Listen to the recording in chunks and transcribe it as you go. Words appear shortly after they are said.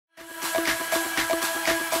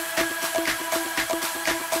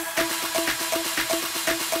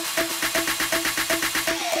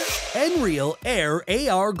Nreal Air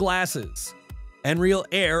AR Glasses. Nreal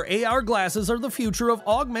Air AR Glasses are the future of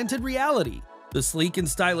augmented reality. The sleek and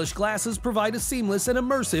stylish glasses provide a seamless and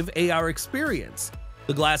immersive AR experience.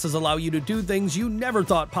 The glasses allow you to do things you never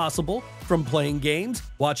thought possible. From playing games,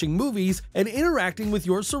 watching movies, and interacting with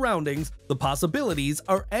your surroundings, the possibilities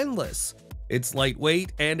are endless. It's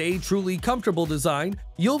lightweight and a truly comfortable design,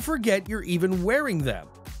 you'll forget you're even wearing them.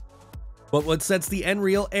 But what sets the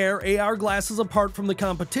Nreal Air AR glasses apart from the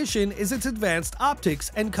competition is its advanced optics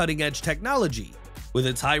and cutting-edge technology. With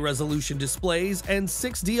its high-resolution displays and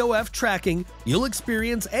 6DoF tracking, you'll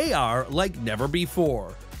experience AR like never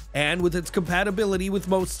before. And with its compatibility with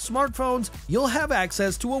most smartphones, you'll have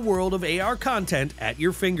access to a world of AR content at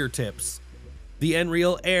your fingertips. The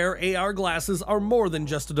Nreal Air AR glasses are more than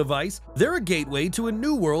just a device, they're a gateway to a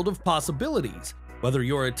new world of possibilities. Whether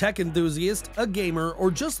you're a tech enthusiast, a gamer,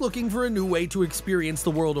 or just looking for a new way to experience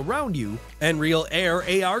the world around you, Nreal Air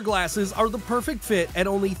AR glasses are the perfect fit at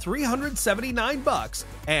only $379,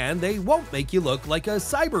 and they won't make you look like a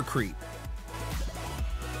cyber creep.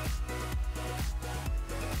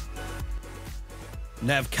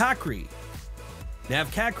 Navkakri.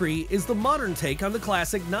 Navkakri is the modern take on the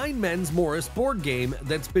classic 9 Men's Morris board game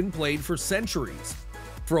that's been played for centuries.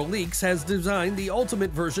 Frolix has designed the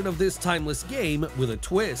ultimate version of this timeless game with a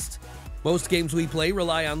twist. Most games we play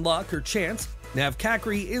rely on luck or chance.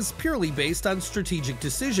 Navkakri is purely based on strategic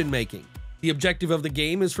decision-making. The objective of the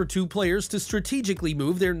game is for 2 players to strategically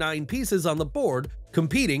move their 9 pieces on the board,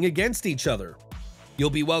 competing against each other. You'll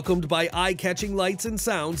be welcomed by eye-catching lights and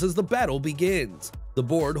sounds as the battle begins. The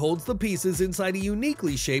board holds the pieces inside a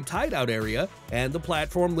uniquely shaped hideout area, and the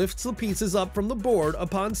platform lifts the pieces up from the board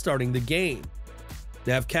upon starting the game.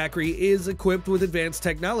 Navkakri is equipped with advanced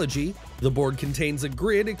technology. The board contains a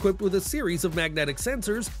grid equipped with a series of magnetic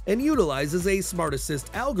sensors and utilizes a Smart Assist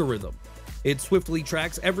algorithm. It swiftly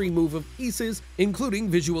tracks every move of pieces, including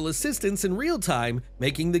visual assistance in real time,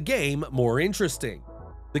 making the game more interesting.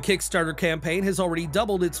 The Kickstarter campaign has already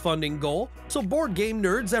doubled its funding goal, so board game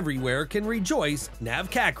nerds everywhere can rejoice.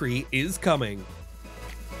 Navkakri is coming.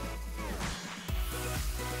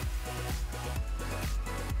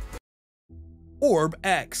 Orb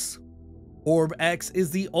X. Orb X is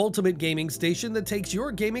the ultimate gaming station that takes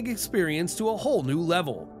your gaming experience to a whole new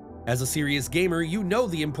level. As a serious gamer, you know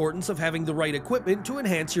the importance of having the right equipment to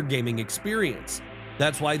enhance your gaming experience.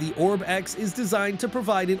 That's why the Orb X is designed to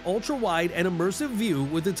provide an ultra-wide and immersive view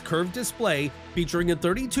with its curved display featuring a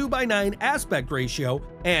 32:9 aspect ratio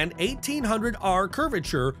and 1800R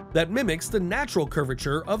curvature that mimics the natural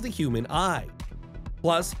curvature of the human eye.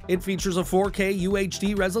 Plus, it features a 4K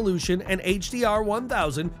UHD resolution and HDR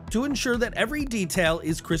 1000 to ensure that every detail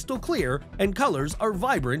is crystal clear and colors are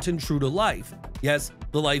vibrant and true to life. Yes,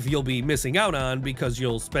 the life you'll be missing out on because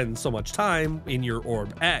you'll spend so much time in your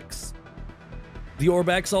Orb X. The Orb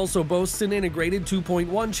X also boasts an integrated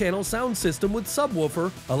 2.1 channel sound system with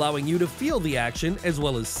subwoofer, allowing you to feel the action as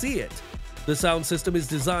well as see it. The sound system is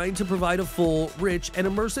designed to provide a full, rich, and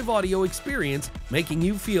immersive audio experience, making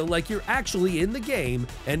you feel like you're actually in the game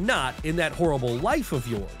and not in that horrible life of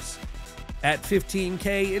yours. At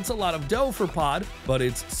 $15K, it's a lot of dough for Pod, but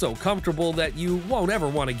it's so comfortable that you won't ever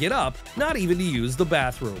want to get up, not even to use the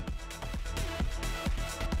bathroom.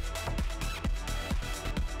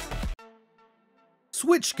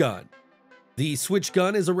 Switch Gun. The Switch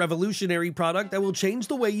Gun is a revolutionary product that will change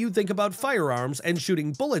the way you think about firearms and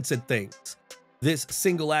shooting bullets at things. This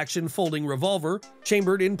single-action folding revolver,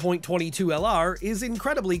 chambered in .22 LR, is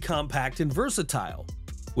incredibly compact and versatile.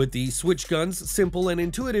 With the Switch Gun's simple and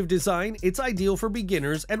intuitive design, it's ideal for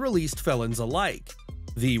beginners and released felons alike.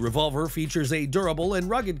 The revolver features a durable and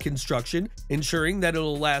rugged construction, ensuring that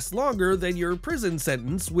it'll last longer than your prison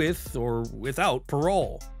sentence with or without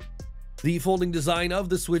parole. The folding design of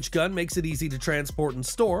the Switch Gun makes it easy to transport and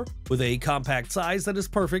store, with a compact size that is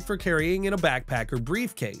perfect for carrying in a backpack or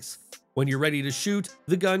briefcase. When you're ready to shoot,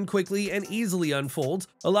 the gun quickly and easily unfolds,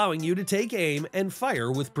 allowing you to take aim and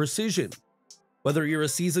fire with precision. Whether you're a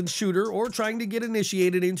seasoned shooter or trying to get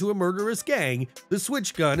initiated into a murderous gang, the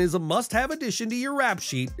Switch Gun is a must-have addition to your rap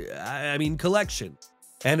sheet, collection.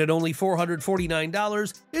 And at only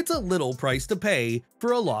 $449, it's a little price to pay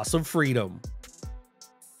for a loss of freedom.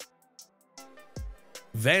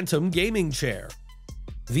 Vantum Gaming Chair.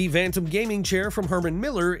 The Vantum Gaming Chair from Herman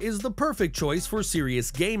Miller is the perfect choice for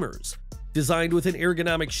serious gamers. Designed with an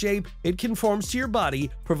ergonomic shape, it conforms to your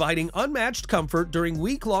body, providing unmatched comfort during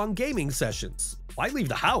week-long gaming sessions. Why leave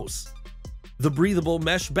the house? The breathable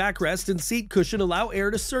mesh backrest and seat cushion allow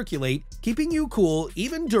air to circulate, keeping you cool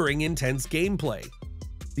even during intense gameplay.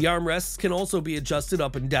 The armrests can also be adjusted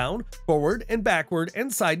up and down, forward and backward,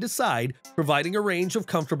 and side to side, providing a range of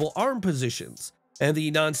comfortable arm positions. And the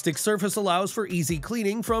non-stick surface allows for easy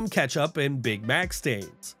cleaning from ketchup and Big Mac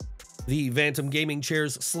stains. The Vantum gaming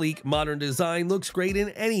chair's sleek, modern design looks great in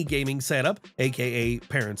any gaming setup, aka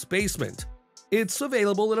parents' basement. It's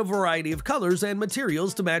available in a variety of colors and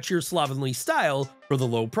materials to match your slovenly style for the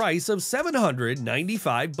low price of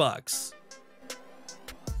 $795.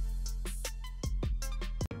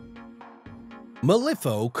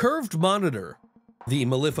 Melifo Curved Monitor. The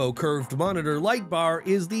Melifo Curved Monitor light bar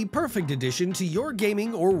is the perfect addition to your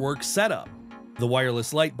gaming or work setup. The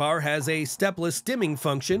wireless light bar has a stepless dimming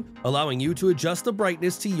function, allowing you to adjust the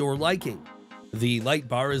brightness to your liking. The light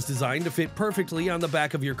bar is designed to fit perfectly on the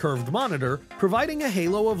back of your curved monitor, providing a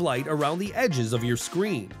halo of light around the edges of your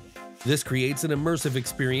screen. This creates an immersive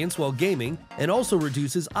experience while gaming and also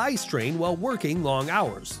reduces eye strain while working long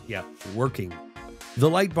hours. Yeah, working. The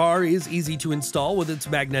light bar is easy to install with its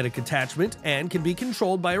magnetic attachment and can be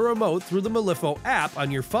controlled by a remote through the Melifo app on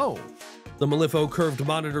your phone. The Melifo Curved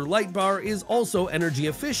Monitor light bar is also energy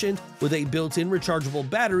efficient with a built-in rechargeable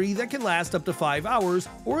battery that can last up to 5 hours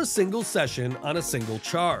or a single session on a single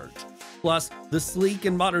charge. Plus, the sleek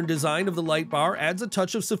and modern design of the light bar adds a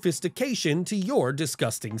touch of sophistication to your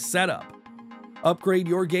disgusting setup. Upgrade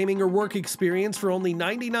your gaming or work experience for only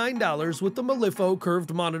 $99 with the Melifo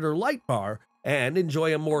Curved Monitor light bar and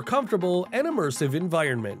enjoy a more comfortable and immersive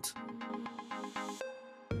environment.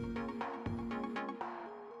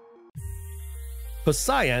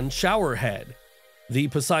 Poseion Shower Head. The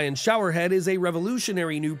Poseion Shower Head is a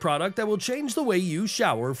revolutionary new product that will change the way you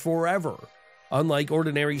shower forever. Unlike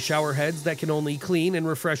ordinary shower heads that can only clean and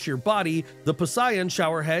refresh your body, the Poseion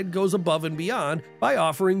Shower Head goes above and beyond by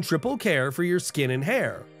offering triple care for your skin and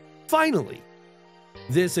hair. Finally!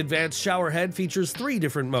 This advanced shower head features 3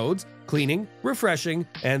 different modes: cleaning, refreshing,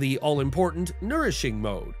 and the all-important nourishing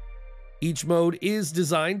mode. Each mode is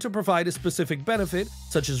designed to provide a specific benefit,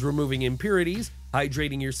 such as removing impurities,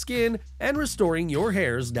 hydrating your skin, and restoring your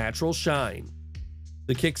hair's natural shine.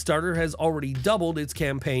 The Kickstarter has already doubled its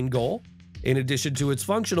campaign goal. In addition to its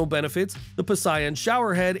functional benefits, the Poseion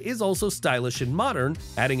Shower Head is also stylish and modern,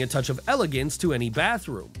 adding a touch of elegance to any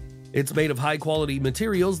bathroom. It's made of high-quality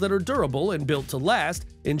materials that are durable and built to last,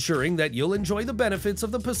 ensuring that you'll enjoy the benefits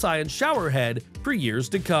of the Poseion Shower Head for years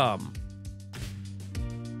to come.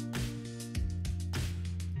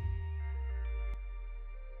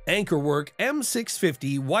 Anchorwork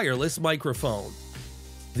M650 Wireless Microphone.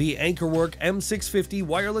 The Anchorwork M650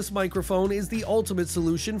 wireless microphone is the ultimate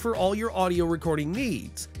solution for all your audio recording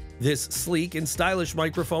needs. This sleek and stylish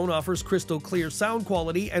microphone offers crystal clear sound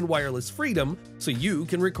quality and wireless freedom, so you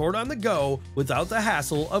can record on the go without the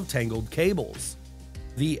hassle of tangled cables.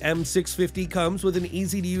 The M650 comes with an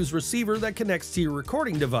easy-to-use receiver that connects to your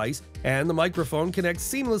recording device, and the microphone connects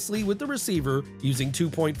seamlessly with the receiver using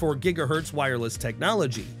 2.4 GHz wireless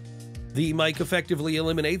technology. The mic effectively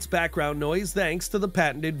eliminates background noise thanks to the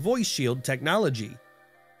patented Voice Shield technology.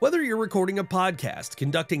 Whether you're recording a podcast,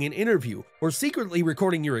 conducting an interview, or secretly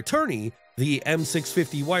recording your attorney, the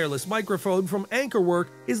M650 wireless microphone from Anchorwork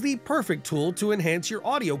is the perfect tool to enhance your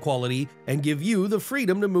audio quality and give you the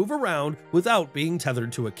freedom to move around without being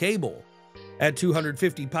tethered to a cable. At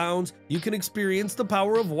 250 pounds, you can experience the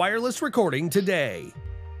power of wireless recording today.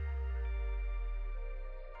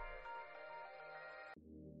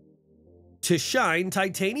 Tishine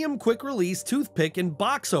Titanium Quick Release Toothpick and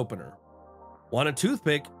Box Opener. Want a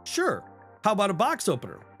toothpick? Sure. How about a box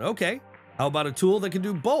opener? Okay. How about a tool that can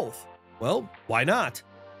do both? Well, why not?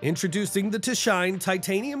 Introducing the Tishine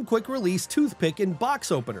Titanium Quick Release Toothpick and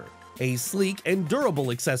Box Opener, a sleek and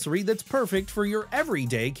durable accessory that's perfect for your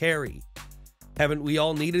everyday carry. Haven't we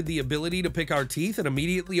all needed the ability to pick our teeth and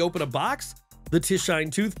immediately open a box? The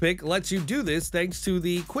Tishine Toothpick lets you do this thanks to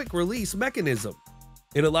the quick release mechanism.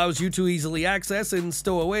 It allows you to easily access and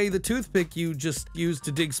stow away the toothpick you just used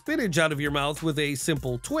to dig spinach out of your mouth with a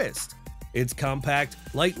simple twist. It's compact,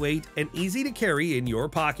 lightweight, and easy to carry in your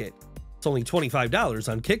pocket. It's only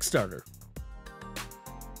 $25 on Kickstarter.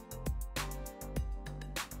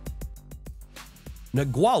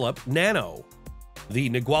 Nagualep Nano. The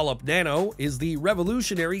Nagualep Nano is the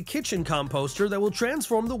revolutionary kitchen composter that will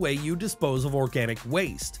transform the way you dispose of organic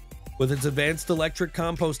waste. With its advanced electric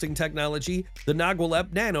composting technology, the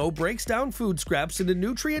Nagualep Nano breaks down food scraps into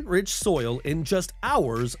nutrient-rich soil in just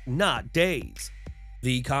hours, not days.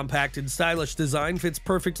 The compact and stylish design fits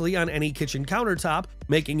perfectly on any kitchen countertop,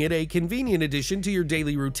 making it a convenient addition to your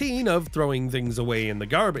daily routine of throwing things away in the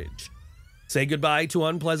garbage. Say goodbye to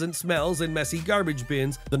unpleasant smells and messy garbage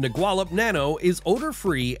bins. The Nagualep Nano is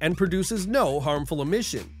odor-free and produces no harmful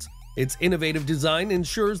emissions. Its innovative design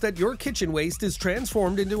ensures that your kitchen waste is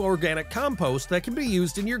transformed into organic compost that can be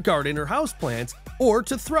used in your garden or houseplants, or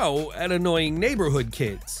to throw at annoying neighborhood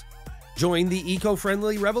kids. Join the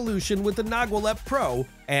eco-friendly revolution with the Nagualep Pro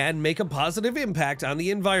and make a positive impact on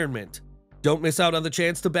the environment. Don't miss out on the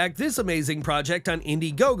chance to back this amazing project on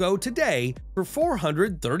Indiegogo today for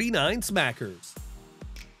 439 Smackers.